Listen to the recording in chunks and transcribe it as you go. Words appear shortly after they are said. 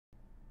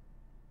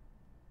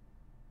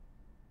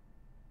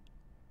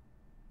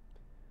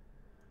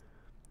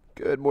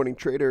Good morning,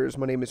 traders.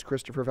 My name is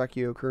Christopher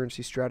Vecchio,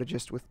 currency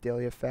strategist with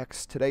Daily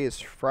FX. Today is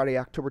Friday,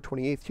 October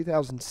 28th,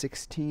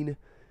 2016.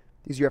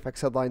 These are your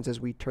FX headlines as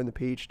we turn the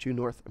page to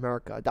North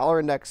America. Dollar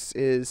index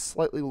is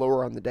slightly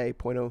lower on the day,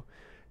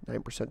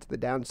 0.09% to the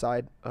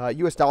downside.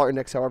 US dollar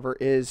index, however,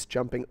 is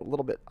jumping a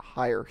little bit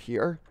higher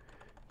here,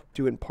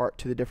 due in part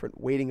to the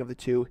different weighting of the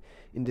two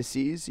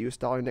indices. US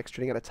dollar index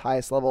trading at its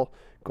highest level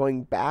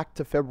going back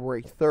to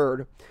February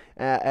 3rd.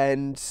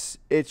 And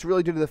it's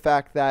really due to the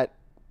fact that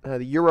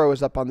the euro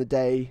is up on the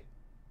day,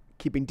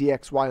 keeping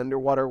DXY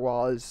underwater,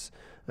 while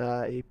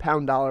a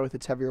pound dollar with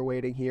its heavier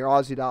weighting here,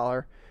 Aussie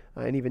dollar,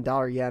 and even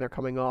dollar yen are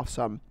coming off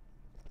some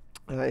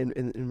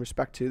in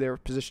respect to their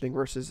positioning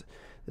versus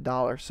the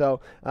dollar. So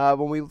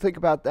when we think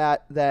about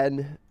that,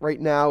 then right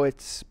now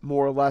it's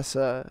more or less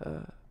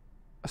a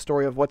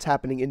story of what's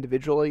happening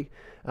individually.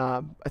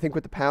 I think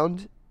with the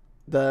pound,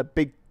 the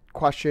big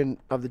question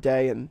of the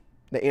day and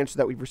the answer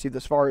that we've received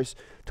thus far is,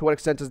 to what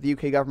extent does the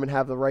UK government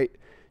have the right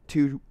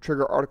to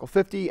trigger Article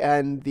 50,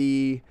 and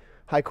the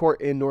High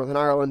Court in Northern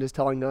Ireland is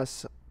telling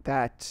us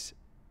that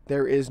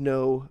there is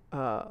no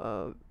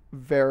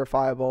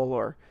verifiable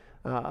or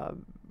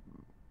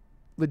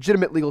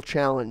legitimate legal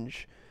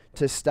challenge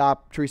to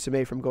stop Theresa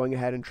May from going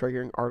ahead and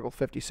triggering Article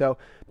 50. So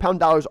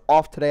pound dollar's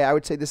off today. I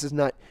would say this is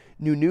not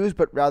new news,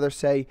 but rather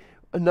say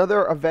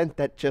another event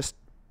that just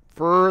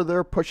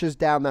further pushes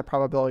down that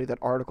probability that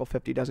Article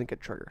 50 doesn't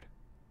get triggered.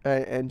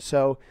 And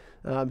so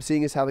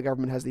seeing as how the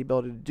government has the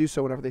ability to do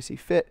so whenever they see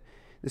fit,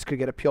 this could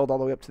get appealed all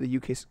the way up to the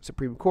UK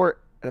Supreme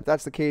Court. And if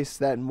that's the case,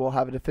 then we'll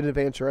have a definitive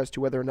answer as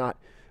to whether or not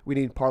we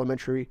need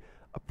parliamentary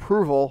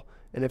approval.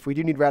 And if we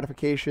do need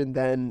ratification,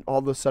 then all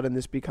of a sudden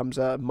this becomes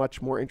a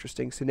much more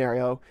interesting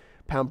scenario.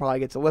 Pound probably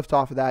gets a lift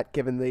off of that,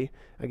 given the,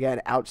 again,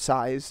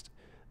 outsized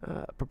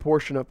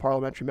proportion of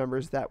parliamentary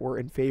members that were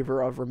in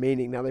favor of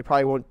remaining. Now, they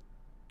probably won't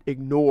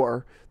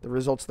ignore the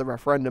results of the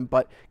referendum,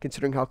 but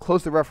considering how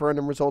close the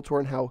referendum results were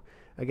and how,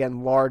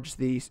 again, large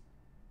the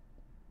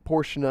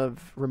portion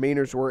of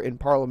remainers were in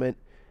Parliament,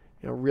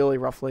 really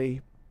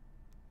roughly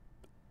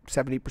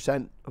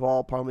 70% of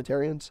all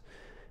parliamentarians,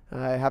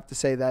 I have to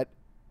say that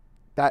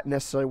that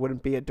necessarily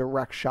wouldn't be a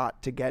direct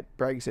shot to get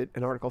Brexit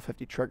and Article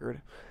 50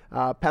 triggered.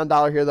 Pound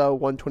dollar here, though,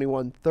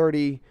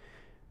 121.30.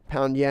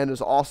 Pound yen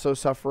is also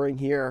suffering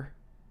here,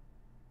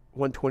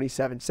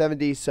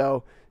 127.70.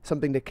 So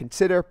something to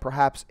consider,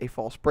 perhaps a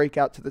false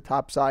breakout to the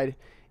top side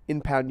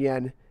in pound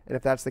yen. And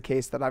if that's the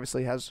case, that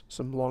obviously has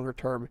some longer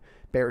term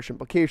bearish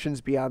implications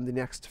beyond the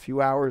next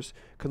few hours.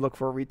 Could look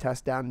for a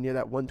retest down near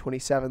that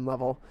 127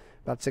 level,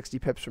 about 60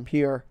 pips from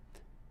here.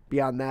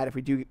 Beyond that, if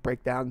we do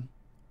break down,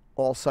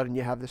 all of a sudden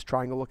you have this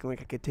triangle looking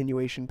like a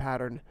continuation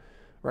pattern,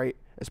 right,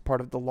 as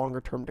part of the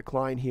longer term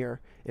decline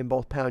here in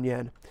both pound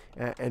yen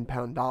and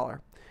pound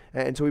dollar.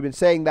 And so we've been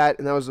saying that,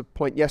 and that was a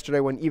point yesterday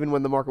when even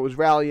when the market was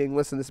rallying,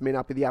 listen, this may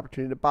not be the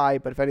opportunity to buy,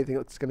 but if anything,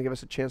 it's going to give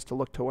us a chance to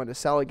look to when to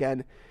sell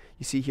again.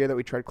 You see here that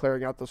we tried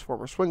clearing out those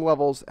former swing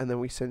levels, and then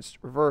we since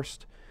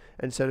reversed.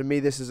 And so to me,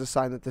 this is a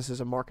sign that this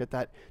is a market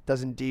that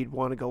does indeed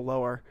want to go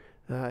lower.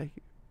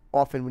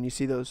 Often when you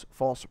see those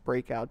false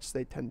breakouts,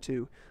 they tend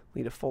to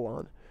lead to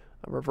full-on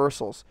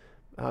reversals.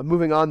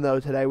 Moving on,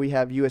 though, today we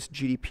have US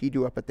GDP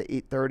due up at the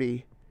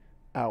 8:30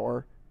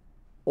 hour.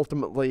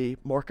 Ultimately,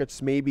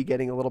 markets may be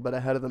getting a little bit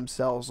ahead of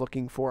themselves,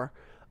 looking for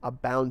a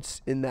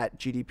bounce in that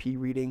GDP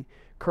reading.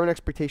 Current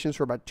expectations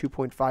for about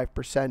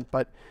 2.5%,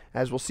 but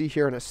as we'll see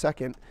here in a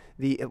second,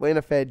 the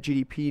Atlanta Fed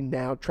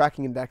GDPNow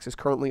tracking index is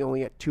currently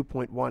only at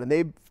 2.1, and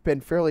they've been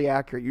fairly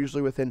accurate,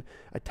 usually within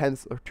a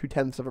tenth or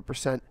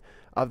 0.2%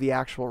 of the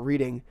actual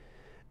reading.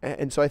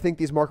 And so I think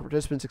these market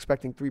participants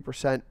expecting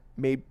 3%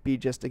 may be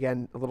just,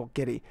 again, a little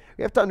giddy.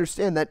 We have to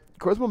understand that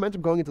growth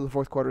momentum going into the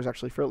fourth quarter is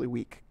actually fairly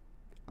weak.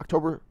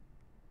 October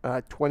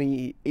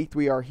 28th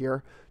we are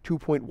here,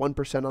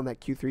 2.1% on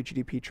that Q3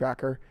 GDP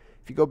tracker.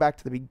 If you go back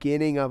to the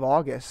beginning of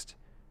August,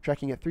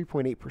 tracking at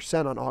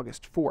 3.8% on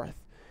August 4th.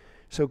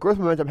 So growth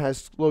momentum has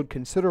slowed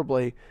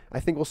considerably. I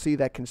think we'll see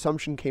that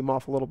consumption came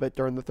off a little bit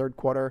during the third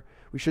quarter.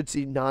 We should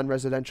see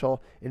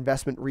non-residential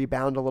investment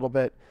rebound a little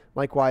bit.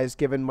 Likewise,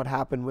 given what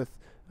happened with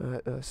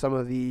some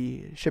of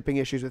the shipping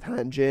issues with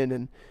Hanjin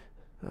and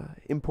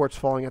imports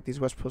falling at these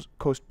West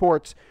Coast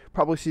ports,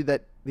 probably see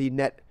that the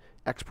net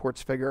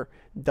exports figure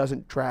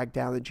doesn't drag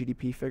down the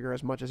GDP figure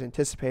as much as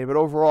anticipated. But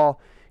overall,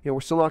 we're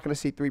still not going to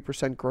see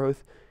 3%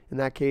 growth. In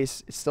that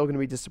case, it's still going to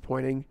be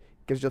disappointing.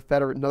 Gives the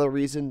Fed another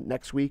reason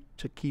next week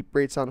to keep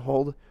rates on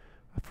hold.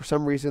 For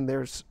some reason,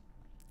 there's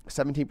a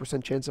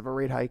 17% chance of a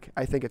rate hike.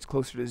 I think it's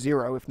closer to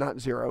zero, if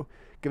not zero,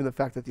 given the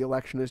fact that the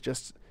election is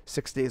just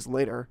 6 days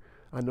later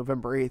on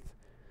November 8th.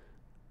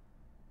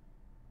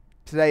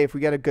 Today, if we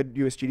get a good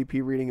US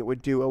GDP reading, it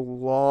would do a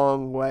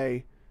long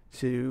way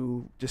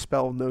to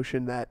dispel the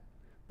notion that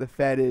the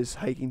Fed is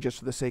hiking just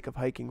for the sake of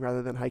hiking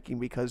rather than hiking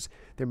because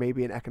there may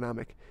be an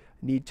economic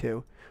need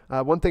to.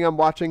 One thing I'm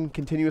watching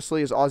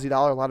continuously is Aussie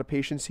dollar. A lot of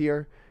patience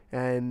here.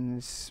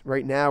 And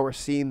right now we're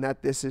seeing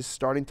that this is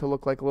starting to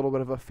look like a little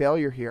bit of a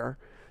failure here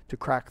to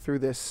crack through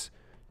this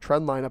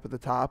trend line up at the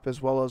top,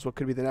 as well as what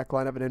could be the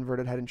neckline of an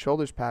inverted head and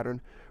shoulders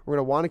pattern. We're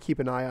going to want to keep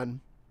an eye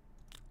on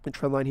the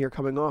trend line here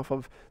coming off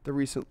of the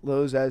recent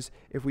lows, as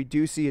if we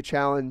do see a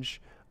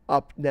challenge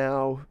up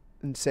now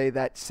and say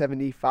that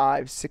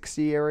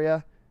 75.60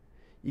 area,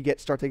 you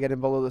start to get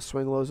in below the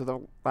swing lows of the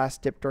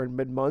last dip during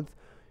mid-month,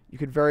 you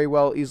could very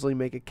well easily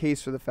make a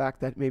case for the fact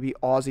that maybe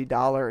Aussie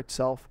dollar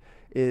itself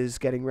is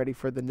getting ready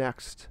for the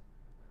next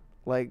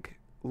leg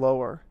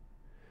lower.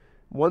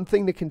 One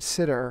thing to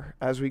consider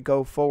as we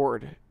go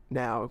forward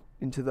now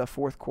into the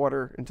fourth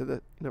quarter, into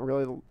the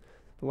really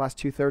the last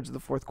 2/3 of the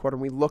fourth quarter,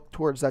 and we look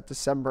towards that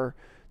December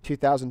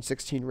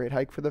 2016 rate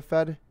hike for the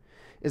Fed,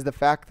 is the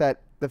fact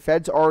that the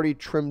Fed's already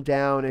trimmed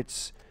down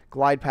its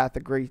glide path a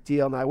great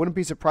deal. Now, I wouldn't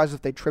be surprised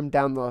if they trimmed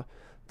down the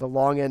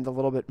long end a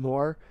little bit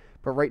more,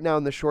 but right now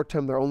in the short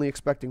term, they're only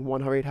expecting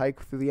one rate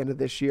hike through the end of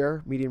this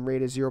year. Median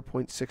rate is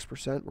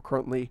 0.6%. We're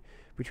currently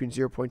between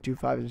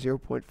 0.25 and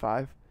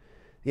 0.5.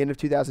 The end of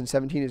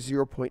 2017 is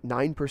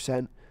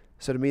 0.9%.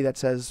 So to me, that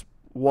says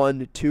 1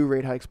 to 2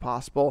 rate hikes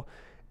possible.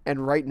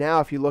 And right now,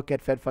 if you look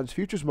at Fed funds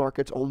futures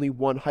markets, only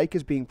one hike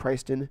is being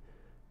priced in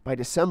by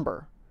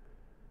December.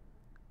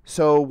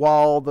 So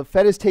while the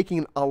Fed is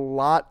taking a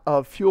lot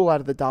of fuel out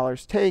of the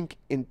dollar's tank,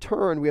 in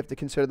turn, we have to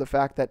consider the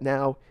fact that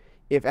now,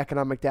 if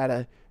economic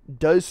data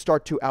does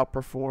start to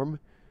outperform,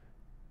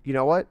 you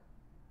know what?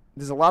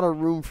 There's a lot of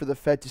room for the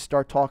Fed to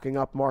start talking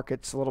up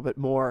markets a little bit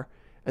more,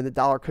 and the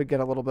dollar could get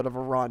a little bit of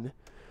a run.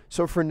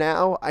 So for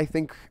now, I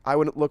think I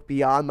wouldn't look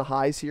beyond the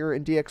highs here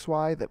in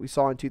DXY that we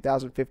saw in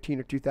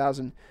 2015 or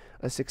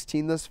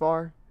 2016 thus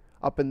far,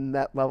 up in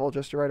that level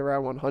just right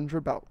around 100,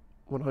 about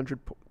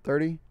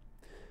 130.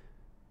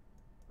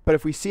 But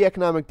if we see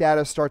economic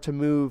data start to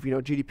move,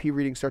 GDP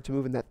readings start to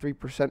move in that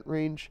 3%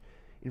 range,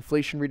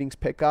 inflation readings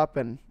pick up,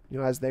 and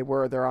as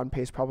they're on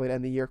pace probably to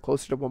end the year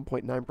closer to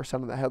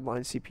 1.9% of the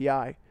headline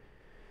CPI.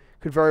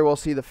 Could very well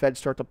see the Fed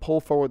start to pull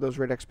forward those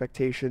rate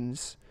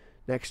expectations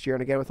next year.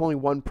 And again, with only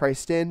one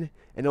priced in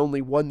and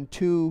only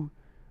 1.2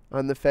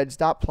 on the Fed's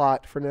dot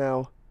plot for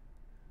now,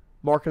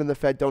 market and the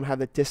Fed don't have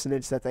the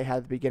dissonance that they had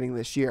at the beginning of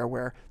this year,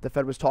 where the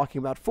Fed was talking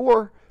about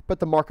 4, but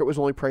the market was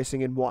only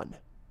pricing in 1.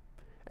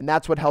 And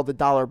that's what held the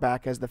dollar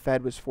back, as the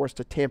Fed was forced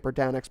to tamper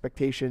down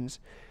expectations,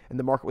 and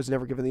the market was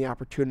never given the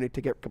opportunity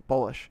to get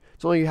bullish.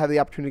 It's only you have the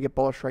opportunity to get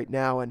bullish right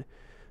now, and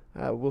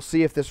we'll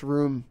see if this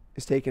room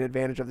is taken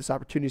advantage of, this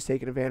opportunity is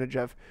taken advantage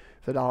of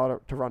for the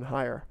dollar to run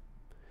higher.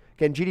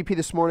 Again, GDP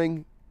this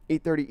morning,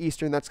 8:30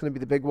 Eastern, that's going to be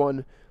the big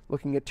one,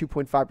 looking at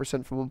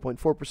 2.5% from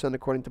 1.4%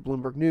 according to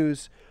Bloomberg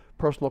News.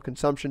 Personal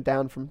consumption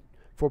down from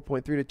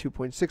 4.3 to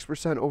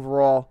 2.6%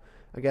 overall.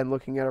 Again,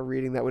 looking at a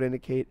reading that would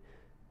indicate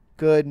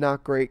good,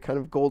 not great, kind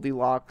of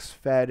Goldilocks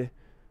Fed,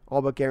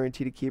 all but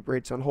guaranteed to keep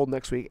rates on hold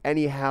next week.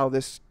 Anyhow,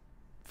 this,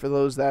 for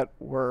those that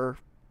were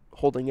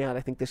holding out,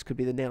 I think this could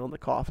be the nail in the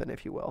coffin,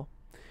 if you will.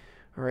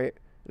 All right.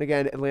 And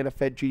again, Atlanta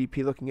Fed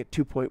GDP looking at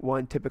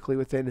 2.1, typically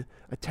within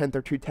a tenth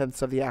or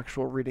 2/10 of the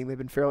actual reading. They've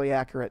been fairly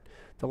accurate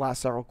the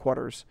last several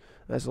quarters,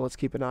 so let's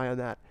keep an eye on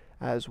that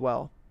as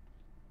well.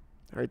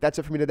 All right, that's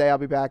it for me today. I'll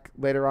be back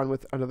later on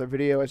with another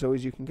video. As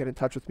always, you can get in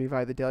touch with me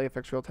via the Daily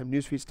FX Real-Time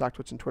Newsfeed, Stock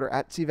Twits, and Twitter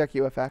at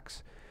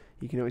CVecchioFX.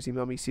 You can always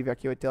email me,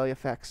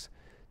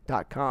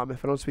 cvecchio@dailyfx.com.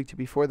 If I don't speak to you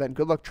before then,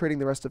 good luck trading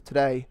the rest of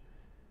today.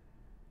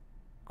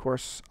 Of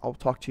course, I'll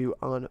talk to you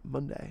on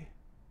Monday.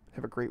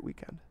 Have a great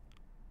weekend.